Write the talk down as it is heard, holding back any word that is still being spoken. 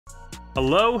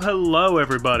Hello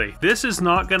everybody. This is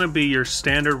not going to be your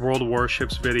standard World of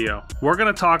Warships video. We're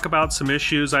going to talk about some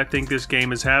issues I think this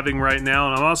game is having right now,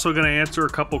 and I'm also going to answer a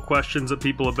couple questions that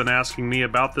people have been asking me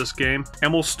about this game.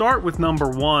 And we'll start with number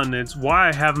one. It's why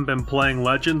I haven't been playing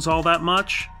Legends all that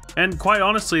much. And quite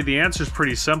honestly, the answer is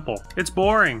pretty simple. It's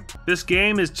boring. This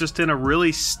game is just in a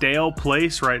really stale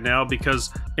place right now because,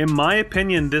 in my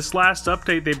opinion, this last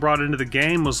update they brought into the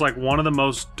game was like one of the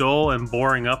most dull and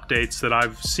boring updates that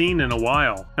I've seen in a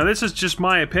while. Now this is just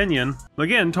my opinion.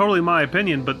 Again, totally my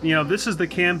opinion, but you know, this is the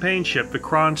campaign ship, the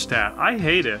Kronstadt. I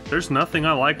hate it. There's nothing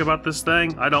I like about this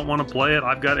thing. I don't want to play it.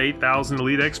 I've got 8,000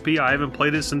 Elite XP. I haven't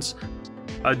played it since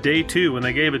day 2 when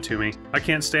they gave it to me. I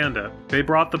can't stand it. They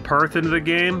brought the Perth into the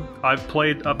game. I've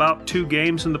played about 2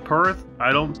 games in the Perth.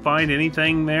 I don't find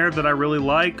anything there that I really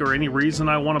like or any reason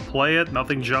I want to play it.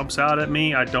 Nothing jumps out at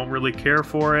me. I don't really care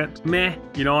for it. Meh.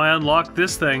 You know, I unlocked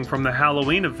this thing from the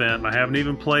Halloween event. I haven't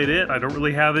even played it. I don't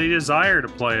really have any desire to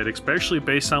play it, especially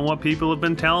based on what people have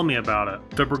been telling me about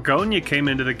it. The Burgonia came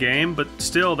into the game, but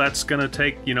still that's going to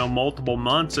take, you know, multiple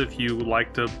months if you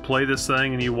like to play this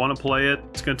thing and you want to play it.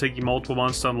 It's going to take you multiple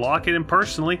months to unlock it, and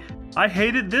personally, I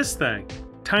hated this thing.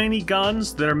 Tiny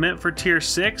guns that are meant for tier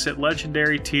 6 at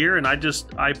legendary tier, and I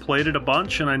played it a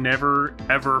bunch and I never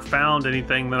ever found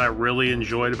anything that I really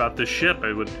enjoyed about this ship.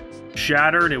 It would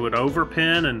shatter and it would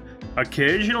overpin, and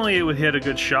occasionally it would hit a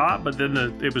good shot, but then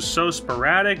it was so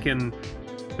sporadic and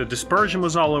the dispersion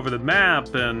was all over the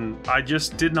map, and I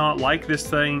just did not like this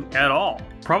thing at all.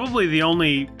 Probably the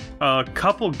only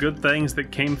couple good things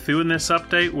that came through in this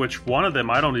update, which one of them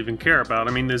I don't even care about.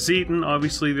 I mean, the Zeton,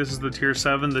 obviously this is the tier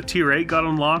 7. The tier 8 got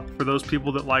unlocked for those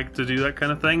people that like to do that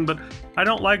kind of thing, but I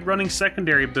don't like running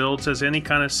secondary builds as any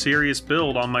kind of serious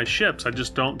build on my ships. I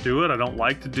just don't do it. I don't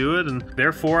like to do it, and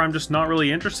therefore I'm just not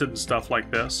really interested in stuff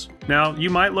like this. Now, you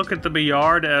might look at the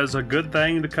Bayard as a good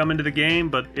thing to come into the game,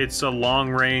 but it's a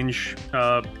long-range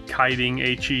kiting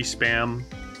HE spam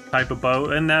type of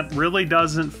boat, and that really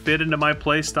doesn't fit into my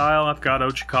play style. I've got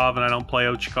Ochakov and I don't play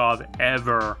Ochakov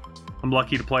ever. I'm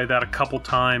lucky to play that a couple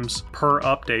times per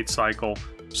update cycle.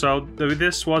 So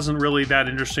this wasn't really that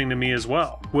interesting to me as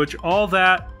well. Which all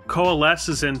that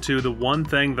coalesces into the one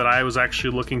thing that I was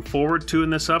actually looking forward to in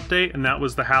this update, and that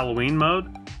was the Halloween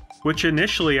mode. Which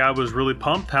initially I was really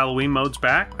pumped. Halloween mode's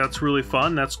back. That's really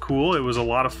fun. That's cool. It was a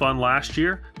lot of fun last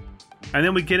year. And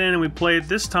then we get in and we play it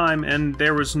this time, and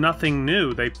there was nothing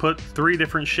new. They put 3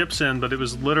 different ships in, but it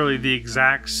was literally the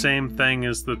exact same thing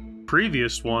as the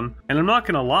previous one. And I'm not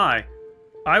gonna lie,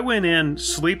 I went in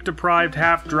sleep-deprived,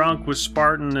 half-drunk with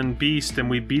Spartan and Beast, and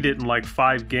we beat it in like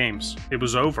 5 games. It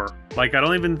was over. Like, I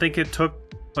don't even think it took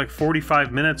like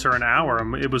 45 minutes or an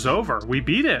hour. It was over. We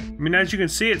beat it. I mean, as you can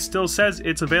see, it still says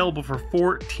it's available for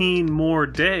 14 more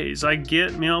days. I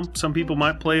get, you know, some people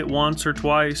might play it once or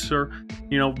twice or,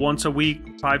 you know, once a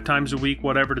week, 5 times a week,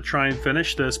 whatever, to try and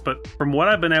finish this. But from what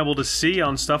I've been able to see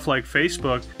on stuff like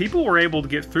Facebook, people were able to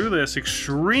get through this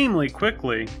extremely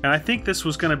quickly. And I think this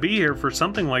was going to be here for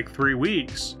something like 3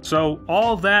 weeks. So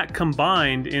all that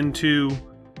combined into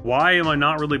why am I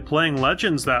not really playing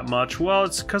Legends that much? Well,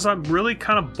 it's because I'm really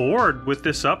kind of bored with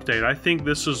this update. I think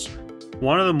this is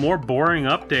one of the more boring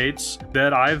updates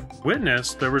that I've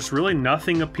witnessed. There was really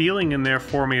nothing appealing in there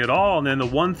for me at all, and then the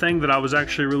one thing that I was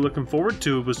actually really looking forward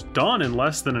to was done in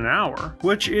less than an hour,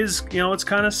 which is, you know, it's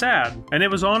kind of sad. And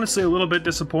it was honestly a little bit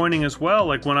disappointing as well,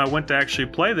 like when I went to actually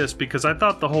play this, because I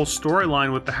thought the whole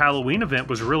storyline with the Halloween event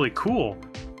was really cool.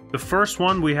 The first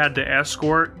one we had to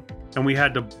escort, and we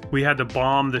had to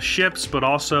bomb the ships, but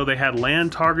also they had land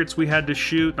targets we had to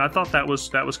shoot. And I thought that was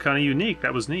kind of unique.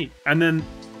 That was neat. And then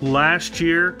last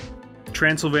year,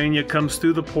 Transylvania comes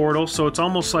through the portal, so it's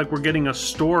almost like we're getting a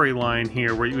storyline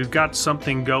here where we've got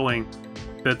something going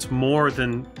that's more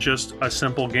than just a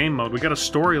simple game mode. We got a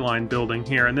storyline building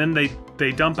here, and then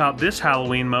they dump out this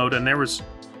Halloween mode, and there was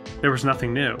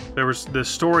nothing new. The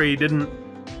story didn't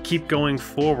keep going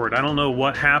forward. I don't know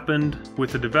what happened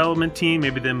with the development team,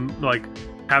 maybe them like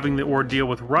having the ordeal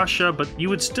with Russia, but you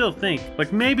would still think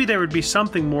like maybe there would be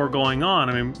something more going on.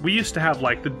 I mean, we used to have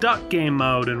like the duck game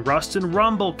mode, and Rust and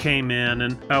Rumble came in,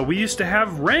 and we used to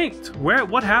have ranked.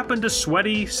 What happened to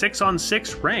sweaty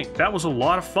 6-on-6 ranked? That was a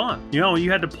lot of fun. You know,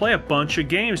 you had to play a bunch of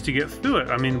games to get through it.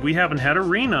 I mean, we haven't had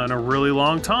arena in a really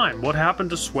long time. What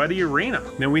happened to sweaty arena?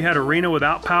 Then we had arena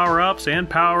without power-ups and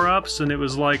power-ups, and it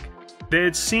was like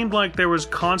it seemed like there was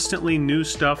constantly new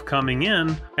stuff coming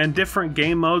in and different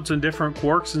game modes and different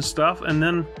quirks and stuff, and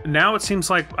then now it seems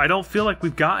like I don't feel like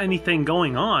we've got anything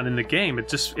going on in the game.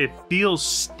 It feels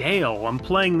stale. I'm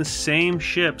playing the same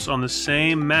ships on the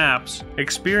same maps,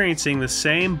 experiencing the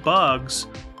same bugs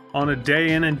on a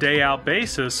day in and day out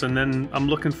basis, and then I'm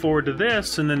looking forward to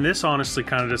this, and then this honestly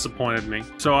kind of disappointed me.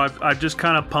 So I've just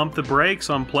kind of pumped the brakes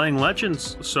on playing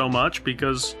Legends so much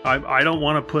because I don't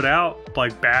want to put out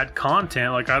like bad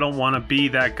content. Like I don't want to be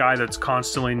that guy that's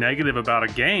constantly negative about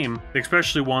a game,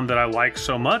 especially one that I like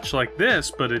so much like this,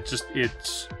 but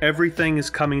it's everything is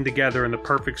coming together in the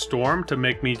perfect storm to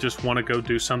make me just want to go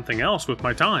do something else with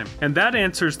my time. And that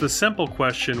answers the simple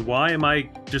question, why am I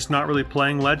just not really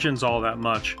playing Legends all that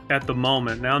much at the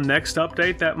moment? Now, next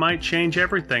update, that might change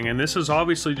everything, and this is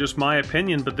obviously just my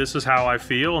opinion, but this is how I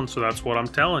feel, and so that's what I'm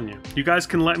telling you. You guys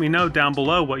can let me know down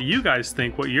below what you guys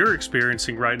think, what you're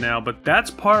experiencing right now, but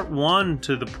that's part one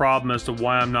to the problem as to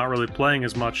why I'm not really playing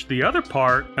as much. The other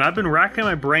part, and I've been racking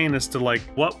my brain as to like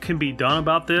what can be done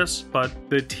about this, but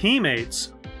the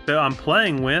teammates that I'm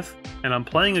playing with and I'm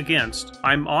playing against,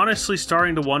 I'm honestly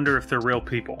starting to wonder if they're real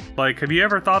people. Like, have you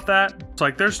ever thought that? It's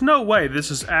like, there's no way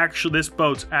this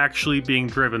boat's actually being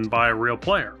driven by a real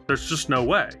player. There's just no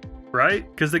way, right?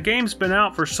 Because the game's been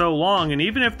out for so long, and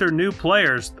even if they're new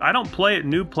players, I don't play at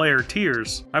new player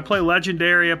tiers. I play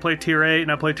Legendary, I play Tier 8,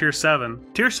 and I play Tier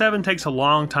 7. Tier 7 takes a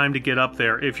long time to get up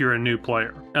there if you're a new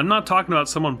player. I'm not talking about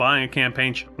someone buying a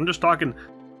campaign ship. I'm just talking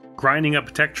grinding up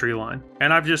a tech tree line.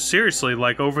 And I've just seriously,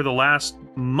 like over the last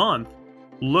month,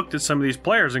 looked at some of these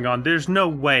players and gone, there's no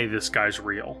way this guy's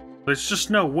real. There's just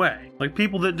no way. Like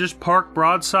people that just park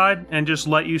broadside and just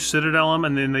let you citadel them,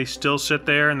 and then they still sit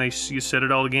there and you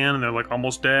citadel again and they're like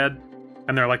almost dead,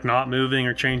 and they're like not moving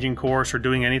or changing course or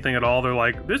doing anything at all. They're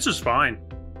like, this is fine.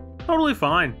 Totally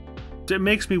fine. It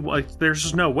makes me like, there's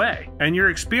just no way. And you're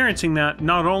experiencing that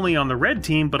not only on the red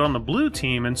team, but on the blue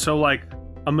team. And so like,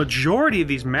 a majority of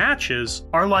these matches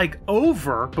are like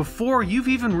over before you've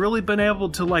even really been able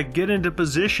to like get into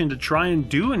position to try and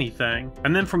do anything.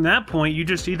 And then from that point, you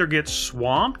just either get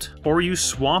swamped or you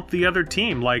swamp the other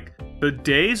team. Like the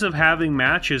days of having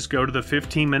matches go to the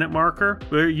 15-minute marker,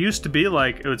 where it used to be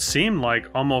like, it would seem like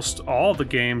almost all the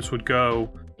games would go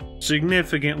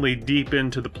significantly deep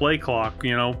into the play clock,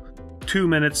 you know, 2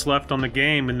 minutes left on the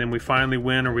game and then we finally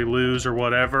win or we lose or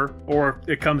whatever, or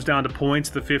it comes down to points,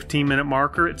 the 15-minute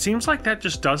marker. It seems like that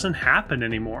just doesn't happen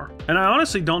anymore, and I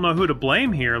honestly don't know who to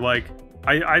blame here. Like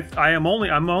I'm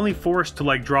only forced to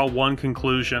like draw one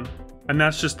conclusion, and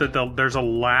that's just that there's a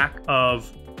lack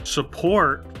of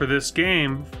support for this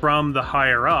game from the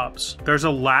higher ups. There's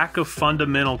a lack of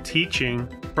fundamental teaching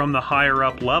from the higher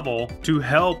up level to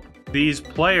help these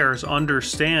players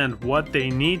understand what they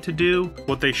need to do,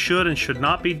 what they should and should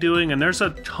not be doing. And there's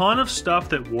a ton of stuff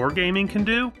that wargaming can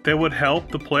do that would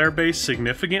help the player base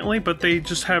significantly, but they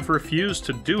just have refused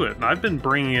to do it. And I've been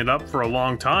bringing it up for a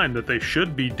long time that they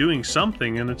should be doing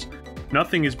something, and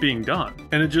nothing is being done.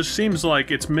 And it just seems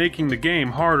like it's making the game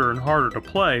harder and harder to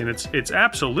play. And it's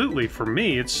absolutely, for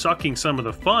me, it's sucking some of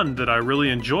the fun that I really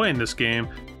enjoy in this game.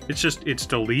 It's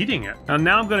deleting it. And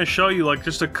now I'm going to show you like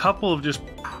just a couple of just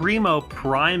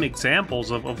prime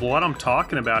examples of what I'm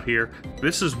talking about here.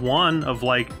 This is one of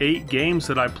like 8 games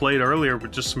that I played earlier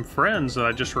with just some friends that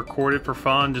I just recorded for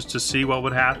fun, just to see what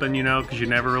would happen, you know, because you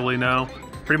never really know.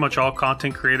 Pretty much all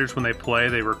content creators, when they play,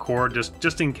 they record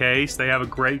just in case they have a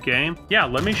great game. Yeah,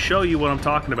 let me show you what I'm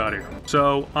talking about here.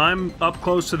 So I'm up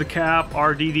close to the cap.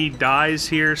 RDD dies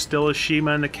here, still a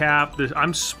Shima in the cap.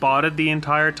 I'm spotted the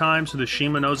entire time, so the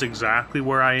Shima knows exactly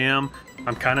where I am.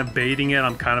 I'm kind of baiting it.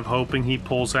 I'm kind of hoping he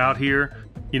pulls out here.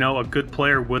 You know, a good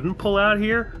player wouldn't pull out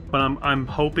here, but I'm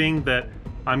hoping that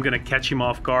I'm gonna catch him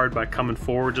off guard by coming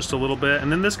forward just a little bit.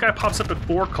 And then this guy pops up at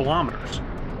 4 kilometers.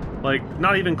 Like,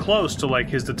 not even close to, like,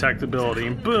 his detectability.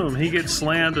 And boom, he gets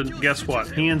slammed, and guess what?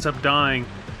 He ends up dying,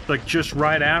 like, just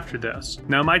right after this.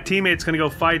 Now, my teammate's gonna go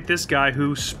fight this guy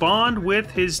who spawned with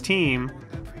his team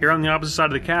here on the opposite side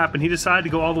of the cap, and he decided to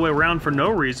go all the way around for no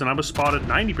reason. I was spotted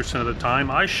 90% of the time.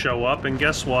 I show up, and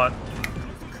guess what?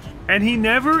 And he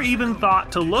never even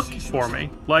thought to look for me.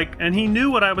 Like, and he knew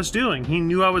what I was doing. He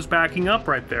knew I was backing up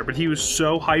right there, but he was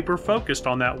so hyper-focused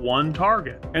on that one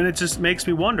target. And it just makes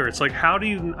me wonder, it's like,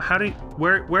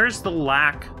 where's the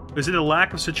lack? Is it a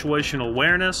lack of situational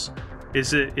awareness?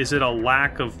 Is it a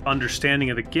lack of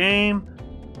understanding of the game?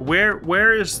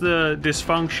 Where is the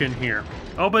dysfunction here?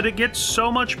 Oh, but it gets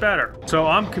so much better. So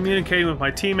I'm communicating with my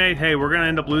teammate, hey, we're gonna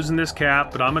end up losing this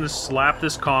cap, but I'm gonna slap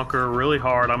this Conqueror really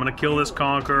hard. I'm gonna kill this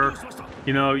Conqueror.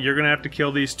 You know, you're gonna have to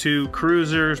kill these 2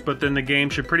 cruisers, but then the game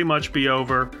should pretty much be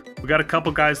over. We got a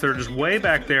couple guys that are just way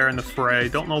back there in the fray.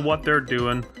 Don't know what they're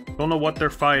doing. Don't know what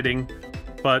they're fighting,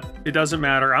 but it doesn't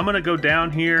matter. I'm gonna go down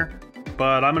here,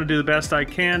 but I'm gonna do the best I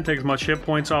can, take as much hit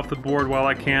points off the board while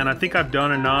I can. I think I've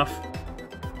done enough.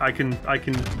 I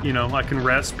can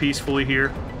rest peacefully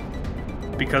here.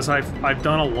 because I've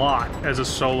done a lot as a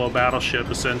solo battleship,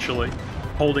 essentially,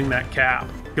 holding that cap,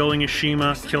 killing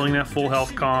Ishima, killing that full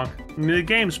health conch. I mean, the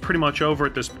game's pretty much over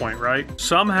at this point, right?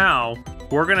 Somehow,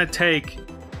 we're gonna take...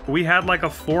 We had like a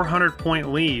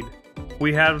 400-point lead.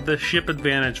 We have the ship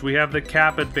advantage, we have the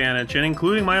cap advantage, and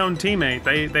including my own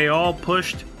teammate, they all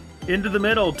pushed into the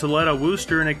middle to let a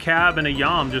Wooster and a Cab and a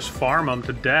Yam just farm them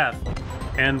to death.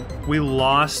 And we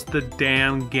lost the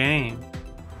damn game.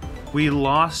 We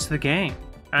lost the game.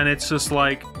 And it's just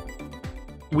like,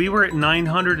 we were at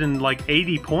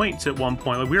 980 points at one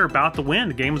point. Like, we were about to win.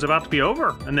 The game was about to be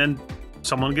over. And then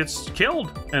someone gets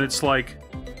killed. And it's like...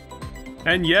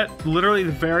 And yet, literally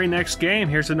the very next game,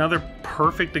 here's another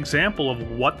perfect example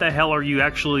of what the hell are you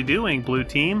actually doing, blue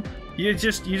team? You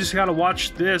just gotta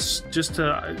watch this just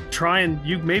to try and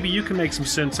maybe you can make some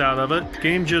sense out of it.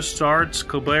 Game just starts,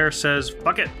 Colbert says,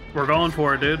 fuck it, we're going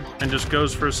for it, dude, and just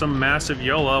goes for some massive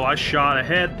YOLO. I shot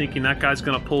ahead thinking that guy's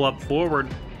gonna pull up forward.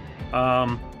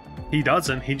 He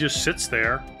doesn't, he just sits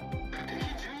there.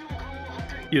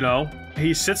 You know,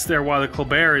 he sits there while the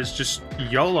Colbert is just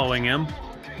YOLOing him.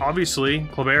 Obviously,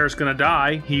 Colbert is gonna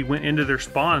die. He went into their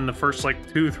spawn in the first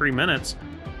like 2 or 3 minutes.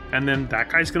 And then that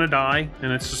guy's gonna die,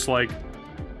 and it's just like,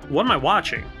 what am I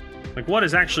watching? Like, what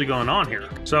is actually going on here?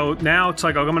 So now it's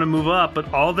like, oh, I'm gonna move up,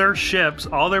 but all their ships,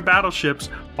 all their battleships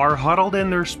are huddled in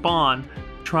their spawn,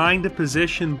 trying to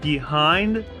position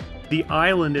behind the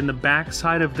island in the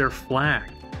backside of their flag.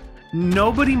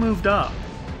 Nobody moved up.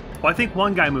 Well, I think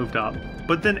one guy moved up,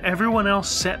 but then everyone else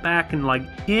sat back and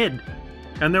like hid.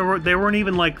 And there weren't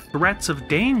even like threats of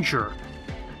danger.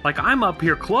 Like, I'm up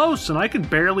here close, and I could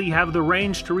barely have the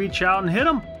range to reach out and hit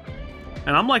him.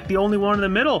 And I'm like the only one in the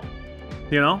middle,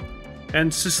 you know? And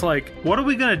it's just like, what are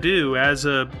we gonna do as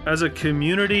a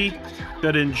community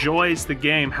that enjoys the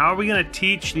game? How are we gonna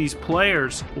teach these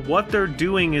players what they're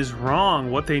doing is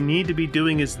wrong, what they need to be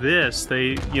doing is this?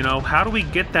 You know, how do we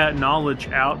get that knowledge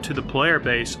out to the player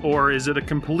base? Or is it a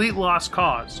complete lost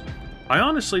cause? I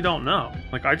honestly don't know.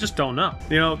 Like, I just don't know.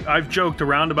 You know, I've joked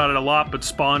around about it a lot, but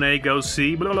spawn A, go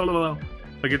C, blah, blah, blah, blah.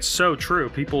 Like, it's so true.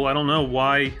 People, I don't know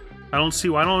why, I don't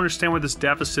understand where this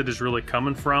deficit is really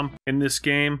coming from in this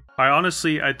game. I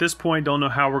honestly, at this point, don't know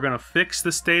how we're gonna fix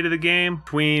the state of the game.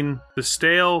 Between the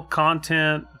stale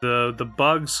content, the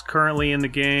bugs currently in the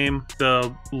game,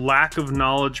 the lack of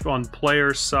knowledge on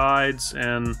player sides,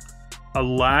 and a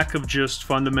lack of just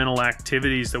fundamental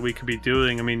activities that we could be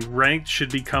doing. I mean, ranked should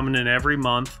be coming in every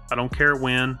month. I don't care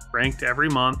when. Ranked every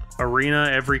month. Arena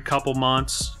every couple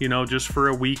months, you know, just for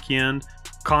a weekend.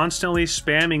 Constantly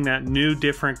spamming that new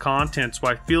different content. So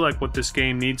I feel like what this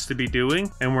game needs to be doing,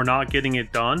 and we're not getting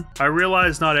it done. I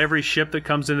realize not every ship that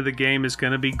comes into the game is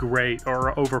going to be great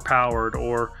or overpowered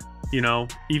or, you know,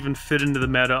 even fit into the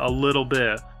meta a little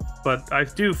bit. But I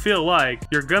do feel like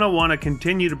you're going to want to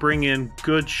continue to bring in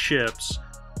good ships.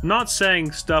 I'm not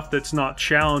saying stuff that's not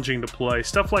challenging to play.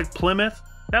 Stuff like Plymouth,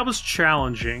 that was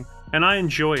challenging, and I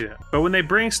enjoyed it. But when they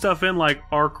bring stuff in like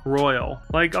Ark Royal,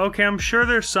 like, okay, I'm sure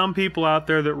there's some people out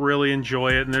there that really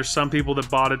enjoy it, and there's some people that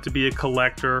bought it to be a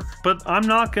collector, but I'm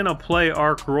not going to play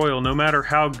Ark Royal no matter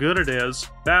how good it is.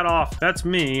 That's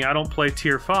me. I don't play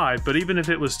tier 5, but even if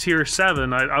it was tier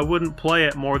 7, I wouldn't play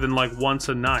it more than like once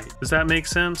a night. Does that make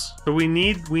sense? So we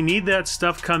need that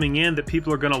stuff coming in that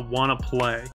people are going to want to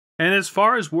play. And as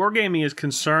far as Wargaming is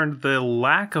concerned, the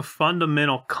lack of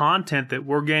fundamental content that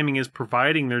Wargaming is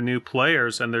providing their new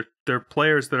players and their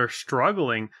players that are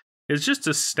struggling is just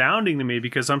astounding to me,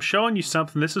 because I'm showing you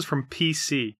something. This is from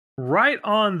PC. Right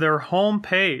on their home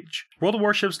page,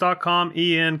 worldofwarships.com,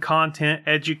 EN, content,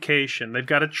 education. They've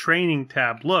got a training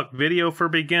tab. Look, video for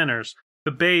beginners,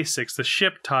 the basics, the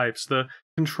ship types, the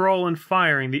control and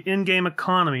firing, the in-game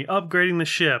economy, upgrading the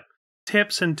ship,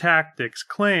 tips and tactics,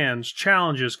 clans,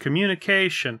 challenges,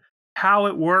 communication, how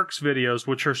it works videos,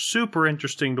 which are super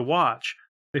interesting to watch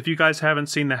if you guys haven't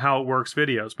seen the how it works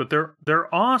videos, but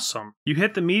they're awesome. You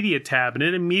hit the media tab and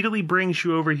it immediately brings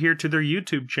you over here to their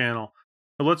YouTube channel.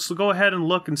 But let's go ahead and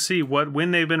look and see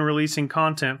when they've been releasing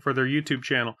content for their YouTube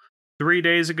channel. 3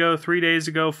 days ago, 3 days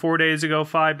ago, 4 days ago,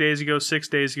 5 days ago, 6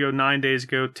 days ago, 9 days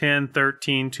ago, 10,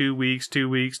 13, 2 weeks, 2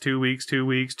 weeks, 2 weeks, 2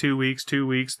 weeks, 2 weeks, 2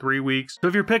 weeks, 3 weeks. So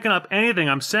if you're picking up anything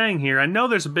I'm saying here, I know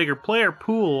there's a bigger player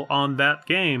pool on that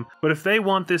game, but if they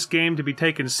want this game to be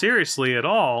taken seriously at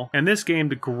all, and this game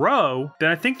to grow,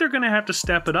 then I think they're going to have to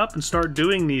step it up and start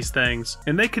doing these things.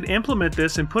 And they could implement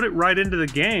this and put it right into the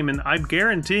game, and I'm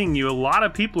guaranteeing you a lot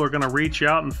of people are going to reach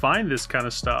out and find this kind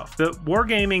of stuff. The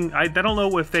Wargaming, I don't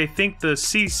know if they think the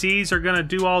CCs are going to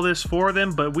do all this for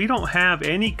them, but we don't have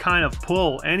any kind of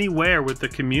pull anywhere with the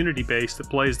community base that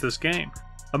plays this game.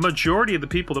 A majority of the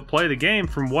people that play the game,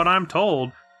 from what I'm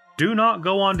told, do not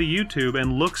go onto YouTube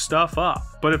and look stuff up.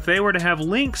 But if they were to have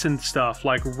links and stuff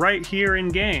like right here in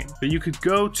game that you could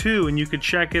go to and you could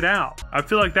check it out, I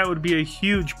feel like that would be a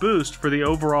huge boost for the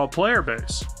overall player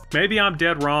base. Maybe I'm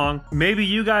dead wrong. Maybe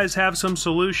you guys have some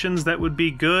solutions that would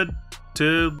be good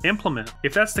to implement.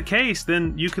 If that's the case,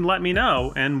 then you can let me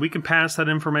know and we can pass that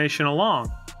information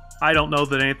along. I don't know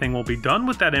that anything will be done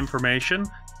with that information,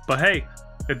 but hey,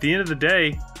 at the end of the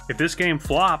day, if this game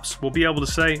flops, we'll be able to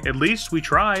say, at least we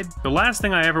tried. The last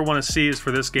thing I ever want to see is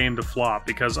for this game to flop,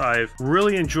 because I've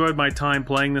really enjoyed my time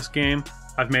playing this game.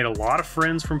 I've made a lot of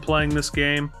friends from playing this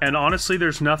game, and honestly,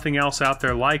 there's nothing else out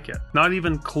there like it. Not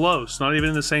even close, not even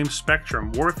in the same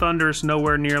spectrum. War Thunder's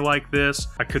nowhere near like this.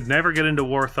 I could never get into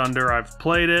War Thunder. I've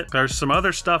played it. There's some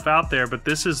other stuff out there, but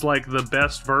this is like the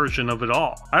best version of it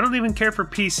all. I don't even care for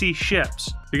PC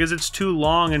ships, because it's too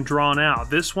long and drawn out.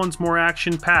 This one's more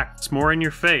action-packed. It's more in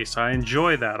your face. I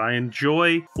enjoy that. I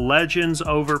enjoy Legends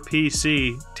over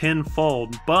PC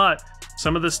tenfold, but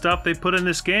some of the stuff they put in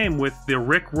this game with the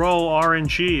Rickroll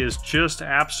RNG is just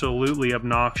absolutely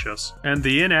obnoxious. And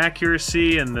the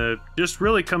inaccuracy and the just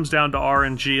really comes down to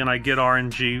RNG, and I get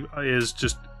RNG is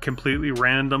just completely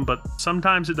random, but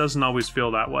sometimes it doesn't always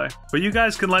feel that way. But you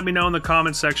guys can let me know in the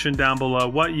comment section down below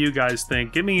what you guys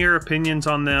think. Give me your opinions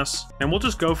on this, and we'll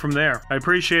just go from there. I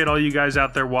appreciate all you guys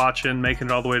out there watching, making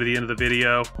it all the way to the end of the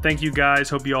video. Thank you guys.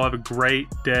 Hope you all have a great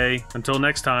day. Until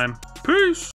next time, peace!